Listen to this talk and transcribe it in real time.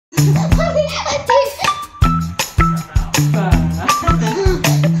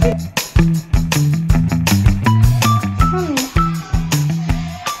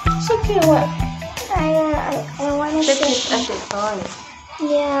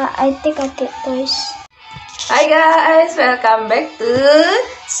I think I get those. Hi guys, welcome back to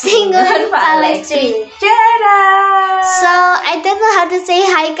Single Palestri. So I don't know how to say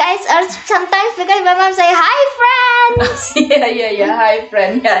hi guys, or sometimes because my mom say hi friends. yeah. Hi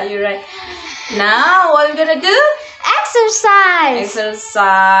friend. Yeah, you're right. Now what we're gonna do? Exercise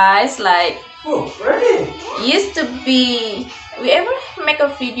like used to be. We ever make a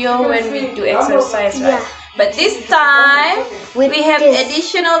video when we do exercise, right? Yeah. But this time we have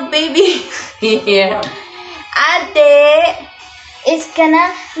additional baby here. Ade is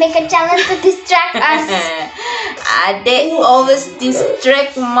gonna make a challenge to distract us. Ade always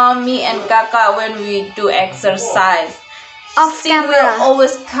distract mommy and kakak when we do exercise. Off She camera. will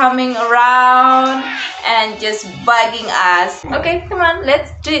always coming around and just bugging us. Okay, come on,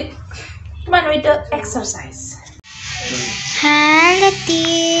 let's do it. Come on, we do exercise. Halo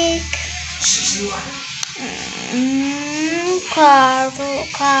Tik. Karu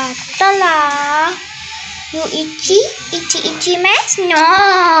kata lah. You itchy mess? No.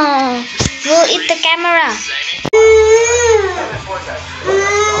 You eat the camera.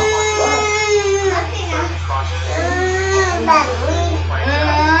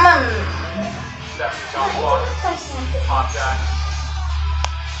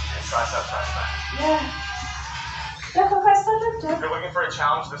 If you're looking for a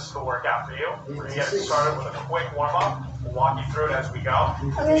challenge, this is the workout for you. We're going to get it started with a quick warm-up. We'll walk you through it as we go.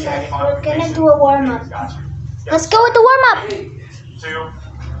 Okay, so we're gonna do a warm-up. Let's go with the warm-up. 3, 2,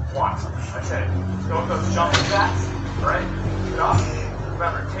 1. That's it. Go with those jumping jacks. Right? Get up.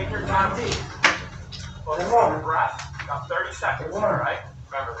 Remember, take your time. Focus on your breath. About 30 seconds. Alright?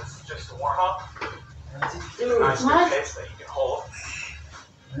 Remember, this is just a warm-up. Nice good pace that you can hold.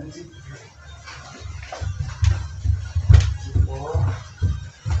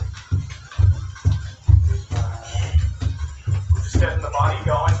 Just getting the body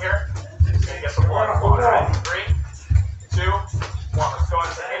going here. Just gonna get the blood flowing. Right? 3, 2, 1. Let's go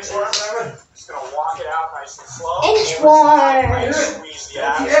into inchworm. Just gonna walk it out nice and slow. Inchworm. Squeeze the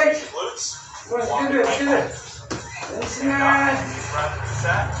abs, squeeze the glutes. Walk it right back. Stand up. Deep breath and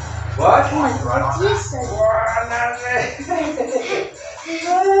set. What? Right on You that. said.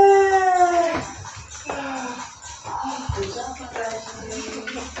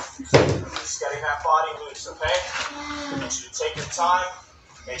 Just getting that body loose, okay? I want you to take your time.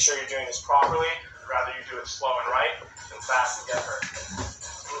 Make sure you're doing this properly. I'd rather you do it slow and right than fast and get hurt.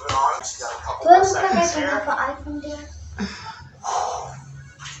 Moving on. Just got a couple more seconds here.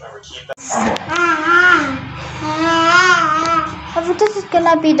 Remember, keep that. But this is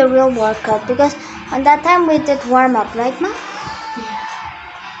gonna be the real workout because on that time we did warm up, right, Ma?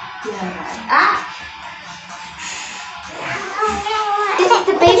 Ah! This is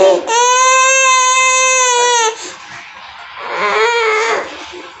the baby.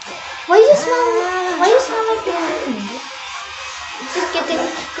 Why you smell like that? Just kidding.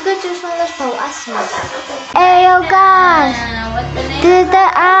 Because you smell like bau asma. Ayo guys, this is the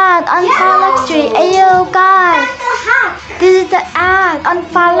ad on Falak Street. Ayo guys, this is the ad on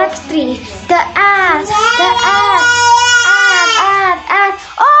Falak Street. The ad.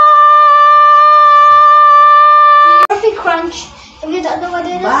 Oh! Perfect crunch. If you don't know what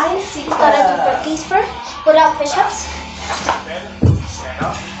it is, you gotta do burpees first without push-ups. Stand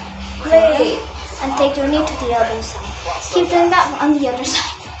up. Great. And take your knee to the other side. Keep doing that on the other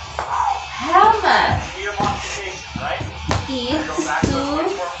side. Helmet Medium occupation, right? is Go back to to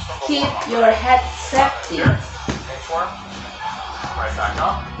those inchworms from keep before. your head safety. Here. Inchworm. Right back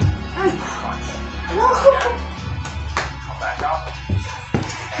up. Crunch. No. Again. Come back up.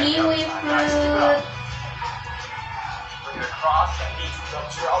 Kiwi Nice. Keep it up. fruit. Bring it across and knee up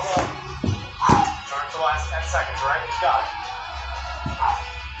to your elbow. Turn for the last 10 seconds, right? You got it.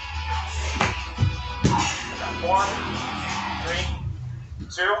 4, 3,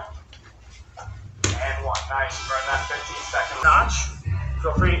 2, and 1. Nice. Burn that 15-second notch.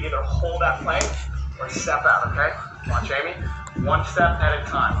 Feel free to either hold that plank or step out, okay? Watch, Amy. One step at a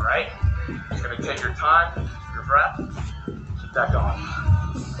time, all right? Just going to take your time, your breath. Keep that going.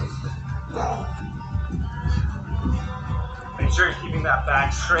 Make sure you're keeping that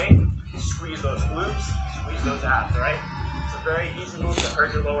back straight. Squeeze those glutes. Squeeze those abs, all right? It's a very easy move to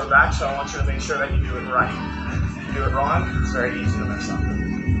hurt your lower back, so I want you to make sure that you do it right. If you do it wrong, it's very easy to mess up.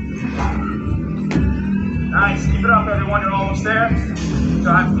 Nice. Keep it up, everyone. You're almost there.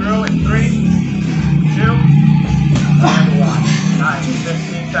 Drive through in 3, 2, and 1. Nice.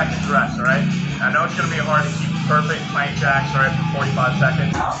 15 seconds rest, all right? I know it's going to be hard to keep perfect plank jacks, all right, for 45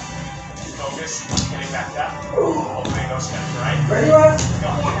 seconds. Focus on getting that depth. Opening those hips, right? Ready, Rod? Go.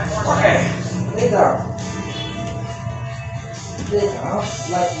 Okay. Later. Push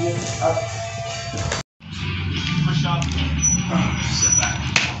up. Sit back.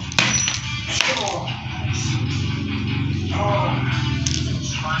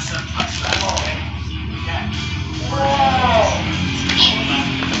 Tricep flex back. Okay. Again.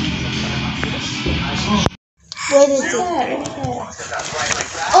 What is it?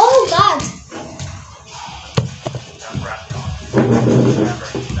 Oh God! Remember,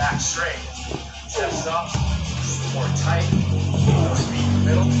 back straight. Chest up. More tight. Feet in the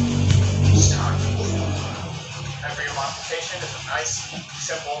middle. Start. Remember, your modification is a nice,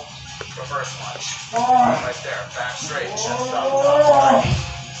 simple reverse lunge. Right there. Back straight. Chest up. Top.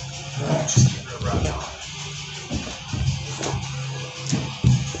 Just keep it around.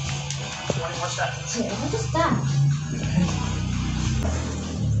 20 more seconds. Wait, what is that?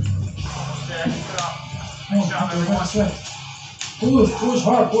 Almost there. Keep it up. Nice job, everyone. Push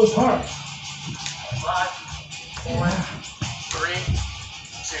hard. 5, 4, 3,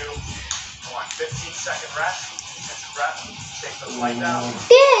 2, 1. 15-second rest. Catch your breath. Take the light down.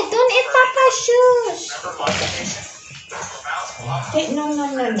 Dad, don't eat Papa's shoes. Remember modification. From out. Up. Wait, no.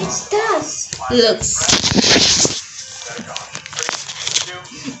 It's dust. Looks. Let it go. 3,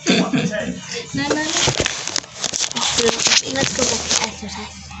 2, 1. Take. No. Let's go back to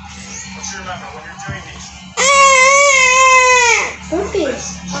exercise. What you remember when you're doing these. Burpees.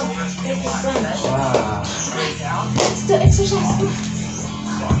 Shoulders in line. Straight down. Let's do exercise.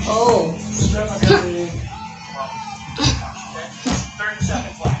 Oh. Okay. 30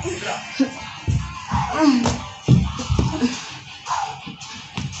 seconds left. Keep it up.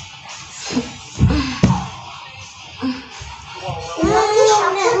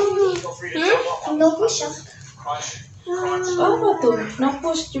 Feel free to jump up on No push-up. crunch. Apa tuh?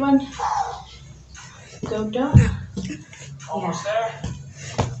 Nafus cuman. Go down. Almost there.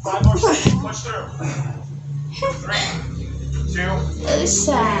 5 more seconds. Push through. 3, 2, Oh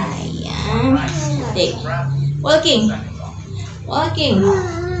sayang. Dek. breath. Walking. Seconds off. Walking.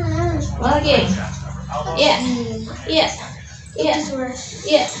 Chest over. Elbows. Yeah. It's worse.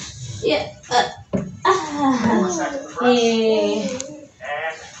 Yeah. 4 seconds of breath. Yeah.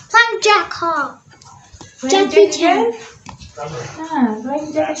 And Plank jack hop. Jackie Chan. remember,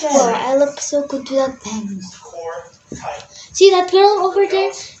 Going Jackie Wow, Chan. I look so good to that pen. core tight. See that girl over there?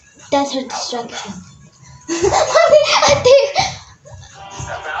 That's her distraction. Mommy, I think.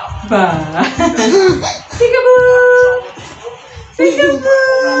 Step out. Bah. Peekaboo. Peekaboo.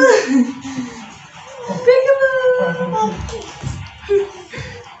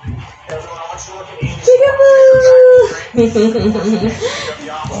 Everyone, I want you to look at Amy's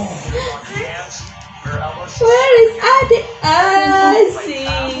Where is Adik? I see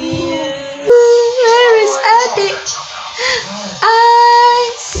you. Where is Adik?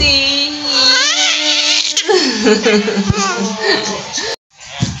 I see you.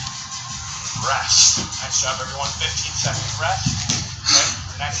 Rest. Nice job, everyone. 15 seconds rest.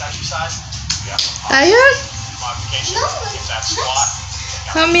 Okay. Next exercise, we have Tired? modification. Keep that squat.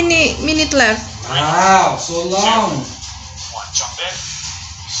 How many minutes left? Wow, so long. 1. Jump in.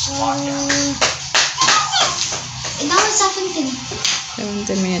 Squat down. And now it's 17.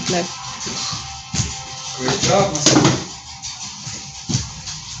 17 minutes left. Good job, Masih.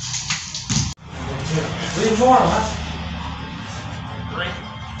 3 more, huh? 3,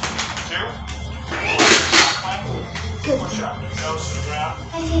 2, 1. Good. Push up. Nose to the ground.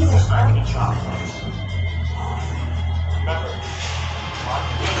 I hate that. Back in the chop. Remember,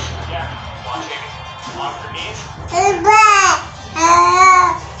 modification again. Watch Amy. On her knees.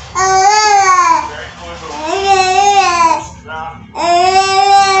 Very fluid movement. Ground.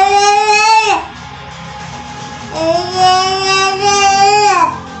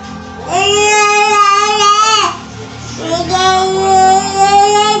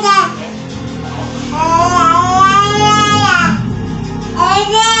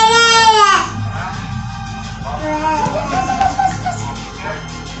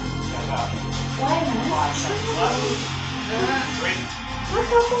 Three. What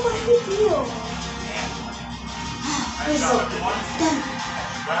happened to video? Nice job, everyone.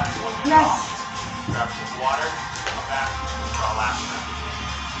 Grab one minute off. Grab some water. Come back for our last round.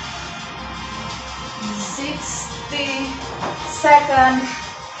 60-second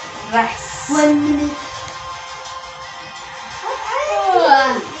rest. 1 minute.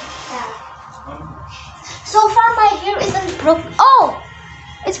 So far my hair isn't broken. Oh!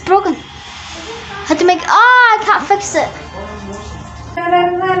 It's broken. Had to make. I can't fix it.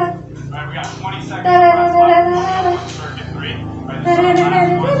 Alright, we got 20 seconds left. Circuit 3. Right, so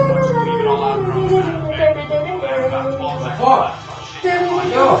time once you leave it all out for okay? We have about 12 seconds left. Shake your body.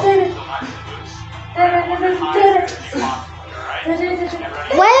 Go. Still nice and loose. Alright, one more time. Keep on. Alright?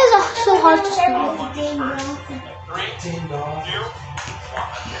 Why is it so hard to sleep? $3, $2, $1.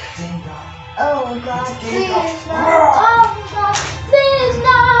 Oh God, please no! Oh God, please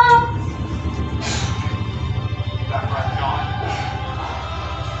no! That breath gone.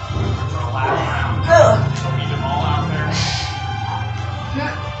 For the last round. So keep them all out there.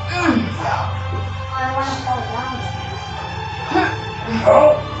 I want to fall down.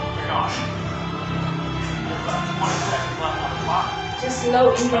 Oh. They're gone. There's about 20 seconds left on the clock. Just low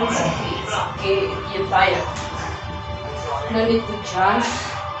intensity. It's okay if you're tired. No need to jump.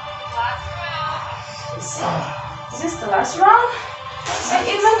 Is this the last round? I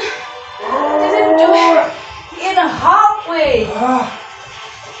even didn't do it in a halfway.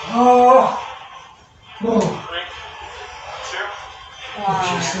 Oh. 3, 2. Wow.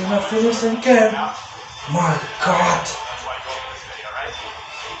 Just enough finish and can. My God. That's why you go to this video, right?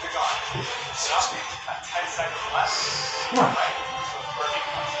 They're gone. So, got 10 seconds left. Come on. Right? So perfect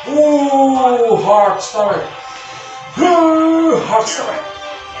punch. Ooh, hard stomach. Hard stomach.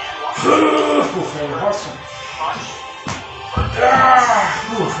 Ooh, very hard stomach. Punch.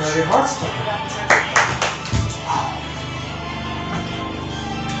 Ooh, very hard stomach.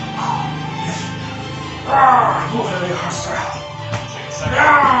 Ooh, very hard stomach. 6 seconds.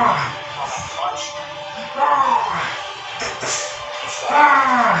 Punch.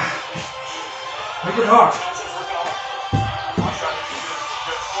 Make it hard. That's it, working on it. Punch trying to do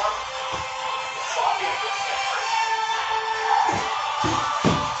good form. Sloppy and good step first.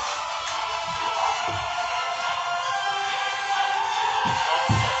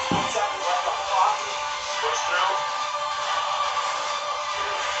 One second left on the clock. Push through.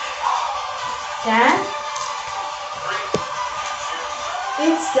 Dad, 3,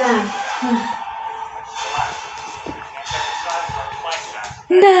 2, it's done. next exercise is our plank jack.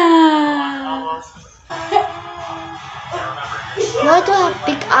 No. Elbows. Remember, Why do I have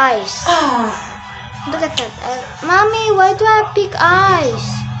big eyes? Look at that. Mommy, why do I have big eyes?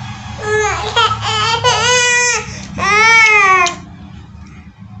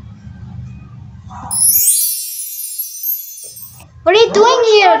 What are you doing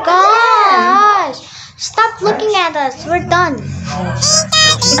here, guys? Stop looking at us. We're done.